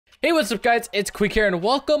Hey, what's up guys, it's Quig here and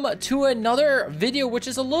welcome to another video which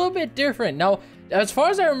is a little bit different. Now, as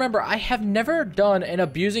far as I remember, I have never done an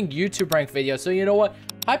abusing YouTube rank video. So you know what,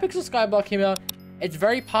 HYPIXEL SKYBLOCK came out, it's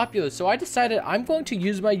very popular. So I decided I'm going to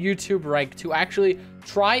use my YouTube rank to actually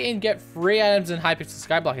try and get free items in HYPIXEL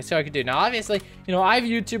SKYBLOCK and see what I can do. Now obviously, you know, I have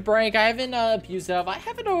YouTube rank, I haven't abused it. I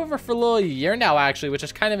have it over for a little year now actually, which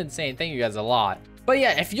is kind of insane. Thank you guys a lot. But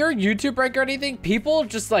yeah, if you're YouTube rank or anything, people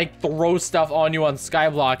just like throw stuff on you on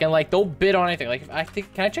Skyblock and like they'll bid on anything. Like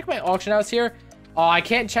can I check my auction house here? Oh, I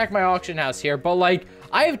can't check my auction house here, but like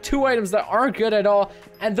I have 2 items that aren't good at all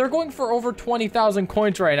and they're going for over 20,000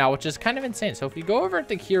 coins right now, which is kind of insane. So if we go over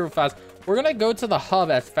to here real fast, we're gonna go to the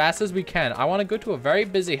hub as fast as we can. I want to go to a very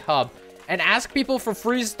busy hub and ask people for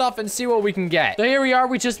free stuff and see what we can get. So here we are,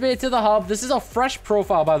 we just made it to the hub. This is a fresh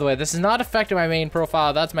profile, by the way. This is not affecting my main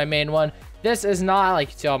profile. That's my main one. This is not, like,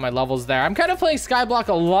 you see all my levels there. I'm kind of playing Skyblock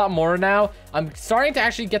a lot more now. I'm starting to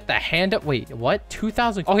actually get the hand up. Wait, what?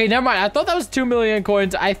 2,000? Okay, never mind. I thought that was 2 million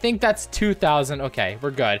coins. I think that's 2,000. Okay, we're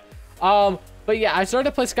good. But yeah, I started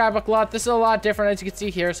to play Skyblock a lot. This is a lot different, as you can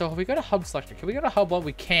see here. So if we go to hub selector, can we go to hub 1?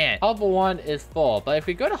 We can't. Hub 1 is full. But if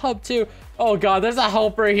we go to hub 2, oh god, there's a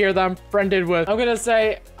helper here that I'm friended with. I'm gonna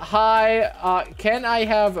say, hi, can I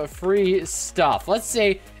have free stuff? Let's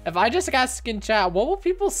see. If I just ask in chat, what will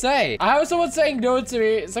people say? I have someone saying no to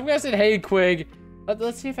me. Some guy said, hey, Quig.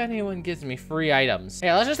 Let's see if anyone gives me free items.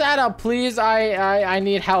 Hey, let's just add up, please. I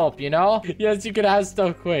need help, you know? Yes, you can have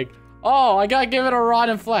stuff, Quig. Oh, I got given a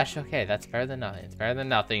rotten flesh. Okay, that's better than nothing. It's better than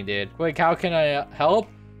nothing, dude. Quig, how can I help?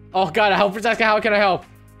 Oh, God, a helper's asking, how can I help?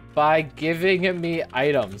 By giving me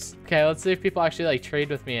items. Okay, let's see if people actually, like, trade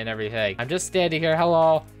with me and everything. I'm just standing here.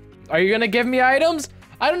 Hello. Are you gonna give me items?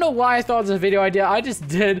 I don't know why I thought it was a video idea. I just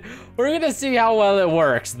did. We're gonna see how well it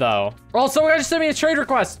works, though. Oh, someone just sent me a trade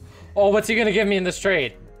request. Oh, what's he gonna give me in this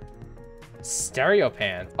trade? Stereo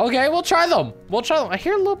pants. Okay, we'll try them. We'll try them. I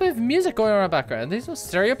hear a little bit of music going on in the background. Are these those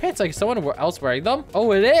stereo pants? Like someone else wearing them?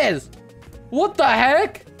 Oh, it is. What the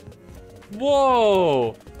heck?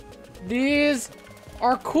 Whoa. These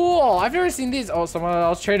are cool. I've never seen these. Oh, someone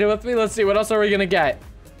else traded with me. Let's see. What else are we gonna get?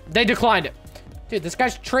 They declined it. Dude, this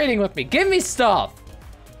guy's trading with me. Give me stuff.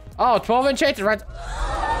 Oh, 12 enchanted, right?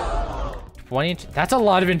 20, that's a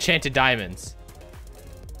lot of enchanted diamonds.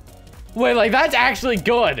 Wait, like, that's actually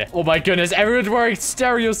good. Oh my goodness, everyone's wearing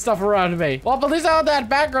stereo stuff around me. Well, but at least I have that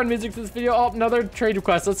background music for this video. Oh, another trade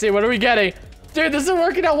request. Let's see, what are we getting? Dude, this is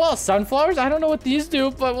working out well. Sunflowers? I don't know what these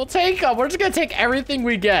do, but we'll take them. We're just gonna take everything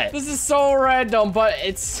we get. This is so random, but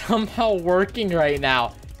it's somehow working right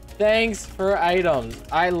now. Thanks for items.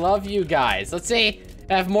 I love you guys. Let's see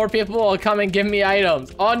if more people will come and give me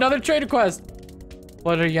items. Oh, another trade request.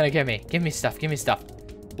 What are you gonna give me? Give me stuff. Give me stuff.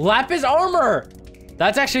 Lapis armor.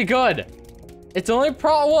 That's actually good. It's only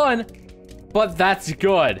Pro 1, but that's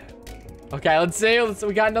good. Okay, let's see.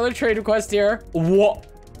 We got another trade request here. What?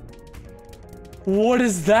 What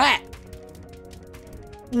is that?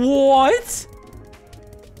 What?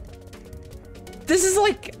 This is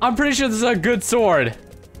like, I'm pretty sure this is a good sword.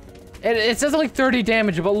 It says like 30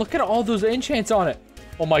 damage, but look at all those enchants on it.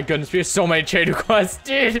 Oh my goodness, we have so many trade requests,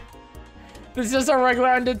 dude. This is just a regular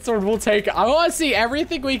ended sword. We'll take it. I want to see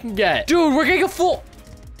everything we can get. Dude, we're getting a full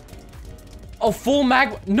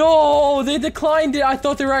magma. No, they declined it. I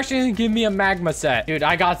thought they were actually going to give me a magma set. Dude,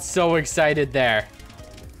 I got so excited there.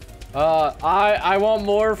 I want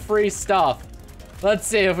more free stuff. Let's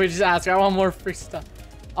see if we just ask. I want more free stuff.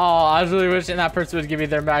 Oh, I was really wishing that person would give me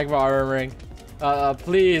their magma armor ring.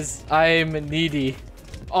 Please, I'm needy.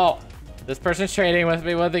 Oh, this person's trading with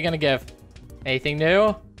me. What are they gonna give? Anything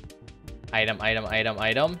new? Item.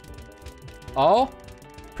 Oh,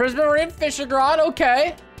 Prismarine Fishergrot.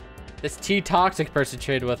 Okay. This T-Toxic person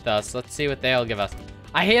traded with us. Let's see what they'll give us.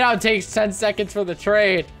 I hate how it takes 10 seconds for the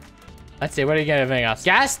trade. Let's see. What are you giving us?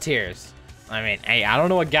 Gas tiers. I mean, hey, I don't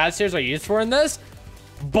know what gas tiers are used for in this,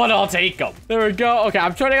 but I'll take them. There we go. Okay,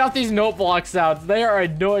 I'm turning off these note block sounds. They are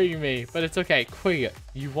annoying me, but it's okay. Quig,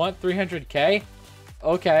 you want 300k?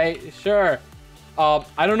 Okay, sure.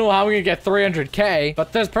 I don't know how we're gonna get 300k,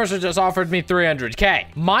 but this person just offered me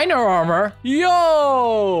 300k. Miner armor?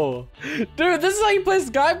 Yo! Dude, this is how you play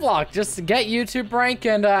Skyblock. Just get YouTube rank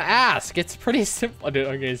and ask. It's pretty simple. Dude,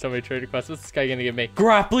 I'm getting so many trade requests. What's this guy gonna give me?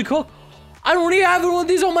 Grappling hook? I don't even have one of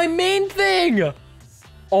these on my main thing.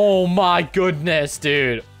 Oh my goodness,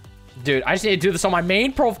 dude. Dude, I just need to do this on my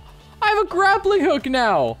main profile. I have a grappling hook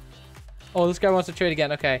now. Oh, this guy wants to trade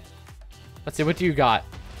again. Okay. Let's see. What do you got?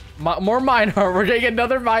 More miner. We're getting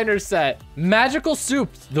another miner set. Magical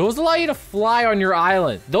soups. Those allow you to fly on your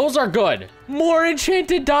island. Those are good. More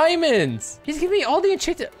enchanted diamonds. He's giving me all the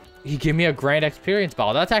enchanted. He gave me a grand experience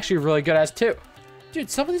ball. That's actually really good as too. Dude,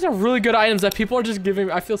 some of these are really good items that people are just giving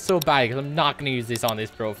me. I feel so bad because I'm not going to use these on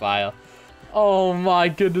this profile. Oh my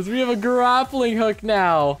goodness. We have a grappling hook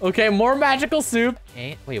now. Okay, more magical soup.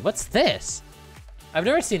 Hey, wait, what's this? I've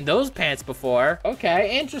never seen those pants before.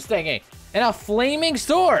 Okay, interesting. And a flaming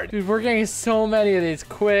sword. Dude, we're getting so many of these.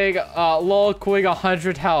 Quig, lol, Quig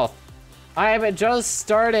 100 health. I am just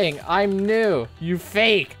starting. I'm new. You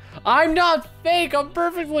fake. I'm not fake. I'm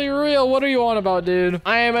perfectly real. What are you on about, dude?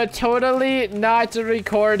 I am totally not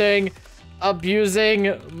recording,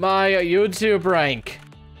 abusing my YouTube rank.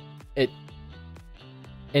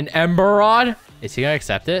 An Ember Rod? Is he gonna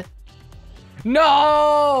accept it?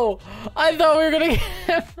 No! I thought we were gonna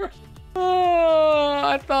get oh,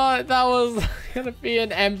 I thought that was gonna be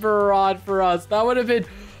an Ember Rod for us. That would have been,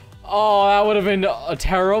 oh, that would have been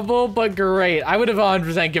terrible, but great. I would have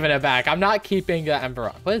 100% given it back. I'm not keeping the Ember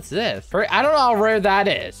Rod. What is this? I don't know how rare that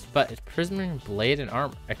is, but it's Prismarine Blade and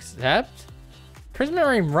Arm. Except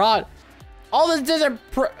Prismarine Rod. All this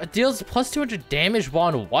deals plus 200 damage while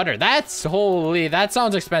in water. That's holy. That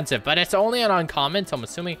sounds expensive, but it's only an uncommon, so I'm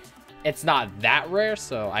assuming it's not that rare,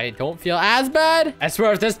 so I don't feel as bad. I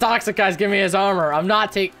swear, if this toxic guy's giving me his armor, I'm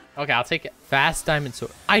not taking. Okay, I'll take it. Fast diamond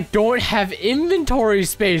sword. I don't have inventory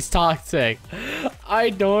space, toxic. I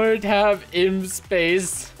don't have im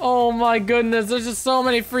space. Oh my goodness, there's just so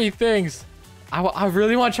many free things. I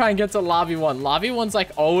really want to try and get to lobby 1. Lobby 1's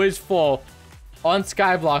like always full on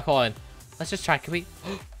Skyblock on. Let's just try. Can we?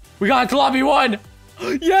 We got to lobby 1.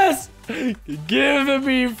 Yes! Give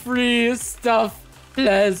me free stuff,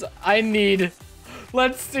 please. I need.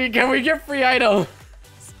 Let's see. Can we get free items?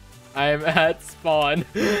 I'm at spawn.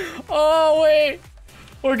 Oh, wait.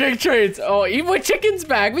 We're getting trades. Oh, eat my chicken's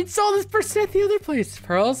back. We saw this person at the other place.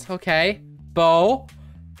 Pearls. Okay. Bow.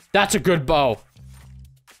 That's a good bow.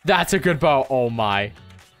 That's a good bow. Oh, my.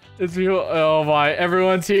 Oh my,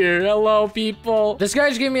 everyone's here. Hello, people. This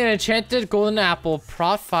guy's giving me an enchanted golden apple,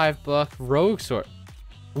 Prot 5 book, rogue sword.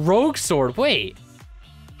 Rogue sword, wait.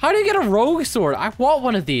 How do you get a rogue sword? I want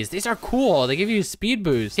one of these. These are cool. They give you a speed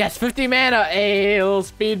boost. Yes, 50 mana. A little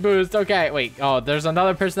speed boost. Okay, wait. Oh, there's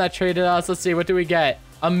another person that traded us. Let's see, what do we get?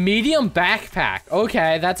 A medium backpack.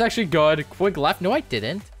 Okay, that's actually good. Quig left. No, I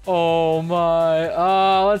didn't. Oh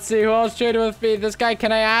my. Let's see who else traded with me. This guy,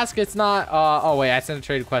 can I ask? It's not. Oh wait, I sent a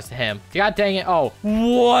trade request to him. God dang it. Oh,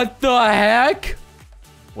 what the heck?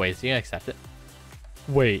 Wait, is he gonna accept it?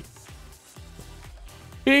 Wait.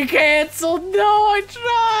 He canceled. No, I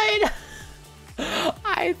tried.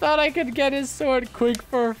 I thought I could get his sword quick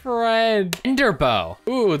for a friend. Ender bow.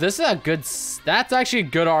 Ooh, this is a good. That's actually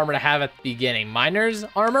good armor to have at the beginning. Miner's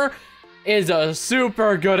armor is a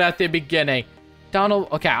super good at the beginning. Donald.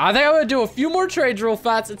 Okay, I think I'm gonna do a few more trades real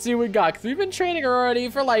fast and see what we got. Cause we've been trading already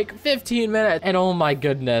for like 15 minutes. And oh my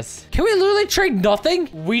goodness. Can we literally trade nothing?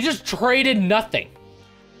 We just traded nothing.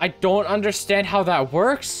 I don't understand how that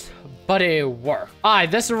works, but it worked. All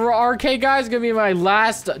right, this RK guy's gonna be my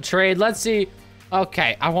last trade. Let's see.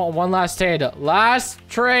 Okay, I want one last trade. Last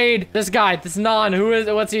trade. This guy, this non, who is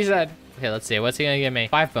it? What's he said? Okay, let's see. What's he gonna give me?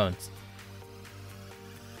 5 bones.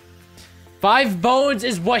 5 bones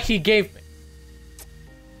is what he gave me.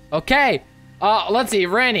 Okay. Let's see.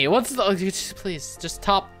 Randy, what's the... Please, just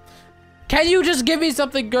top. Can you just give me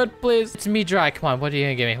something good, please? It's me dry. Come on. What are you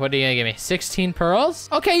gonna give me? What are you gonna give me? 16 pearls?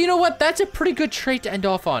 Okay, you know what? That's a pretty good trait to end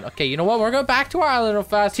off on. Okay, you know what? We're going back to our island real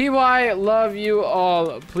fast. TY, love you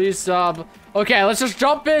all. Please sub. Okay, let's just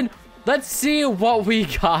jump in. Let's see what we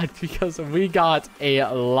got, because we got a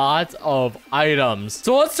lot of items.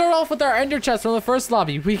 So let's start off with our ender chest from the first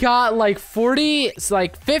lobby. We got like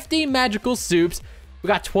 50 magical soups. We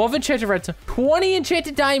got 12 enchanted redstone, 20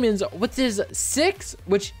 enchanted diamonds, which is 6,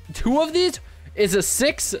 which 2 of these is a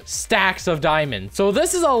 6 stacks of diamonds. So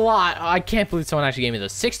this is a lot. I can't believe someone actually gave me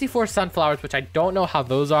those. 64 sunflowers, which I don't know how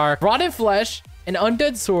those are. Rotten flesh, an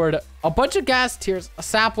undead sword, a bunch of gas tears, a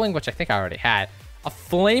sapling, which I think I already had, a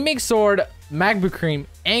flaming sword, magma cream,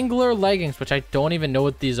 angler leggings, which I don't even know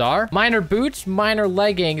what these are, miner boots, miner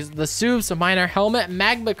leggings, the soups, miner helmet,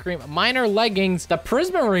 magma cream, miner leggings, the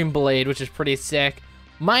prismarine blade, which is pretty sick,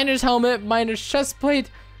 miner's helmet, miner's chest plate,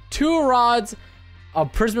 2 rods, a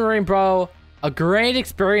prismarine bow, a great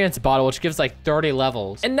experience bottle, which gives like 30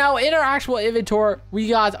 levels. And now in our actual inventory, we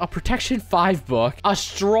got a protection 5 book, a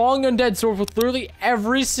strong undead sword with literally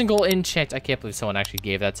every single enchant. I can't believe someone actually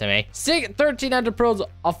gave that to me. 13 ender pearls,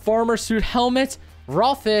 a farmer suit helmet,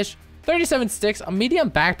 raw fish, 37 sticks, a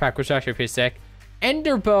medium backpack, which is actually pretty sick,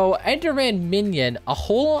 ender bow, enderman minion, a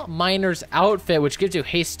whole miner's outfit, which gives you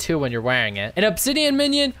haste 2 when you're wearing it, an obsidian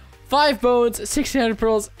minion, 5 bones, 1600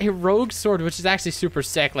 pearls, a rogue sword, which is actually super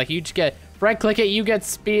sick. Like, you just get right click it, you get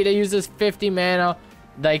speed. It uses 50 mana,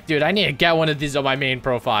 Like, dude, I need to get one of these on my main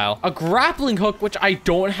profile. A grappling hook, which I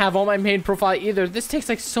don't have on my main profile either. This takes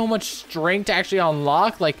like so much strength to actually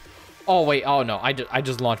unlock. Like, oh wait, oh no, I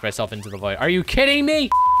just launched myself into the void. Are you kidding me?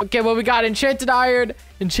 Okay, well, we got enchanted iron,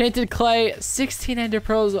 enchanted clay, 16 ender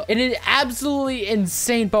pearls, and an absolutely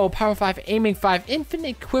insane bow, power 5, aiming 5,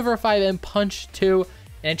 infinite quiver 5, and punch 2,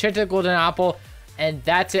 and enchanted golden apple. And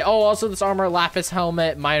that's it. Oh, also this armor, lapis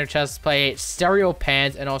helmet, minor chest plate, stereo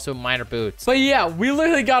pants, and also minor boots. But yeah, we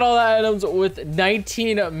literally got all the items with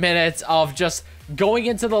 19 minutes of just going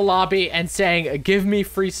into the lobby and saying, give me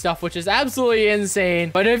free stuff, which is absolutely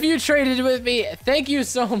insane. But if you traded with me, thank you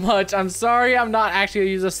so much. I'm sorry I'm not actually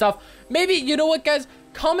gonna use this stuff. Maybe, you know what, guys?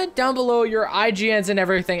 Comment down below your IGNs and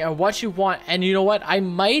everything and what you want. And you know what? I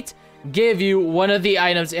might give you one of the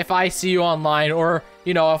items if I see you online, or,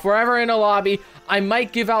 you know, if we're ever in a lobby, I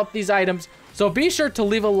might give out these items. So be sure to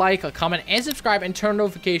leave a like, a comment, and subscribe, and turn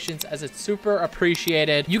notifications, as it's super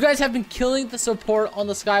appreciated. You guys have been killing the support on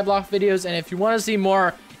the Skyblock videos, and if you want to see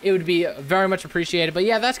more, it would be very much appreciated. But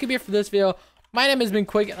yeah, that's gonna be it for this video. My name has been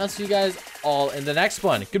Quig, and I'll see you guys all in the next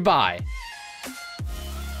one. Goodbye.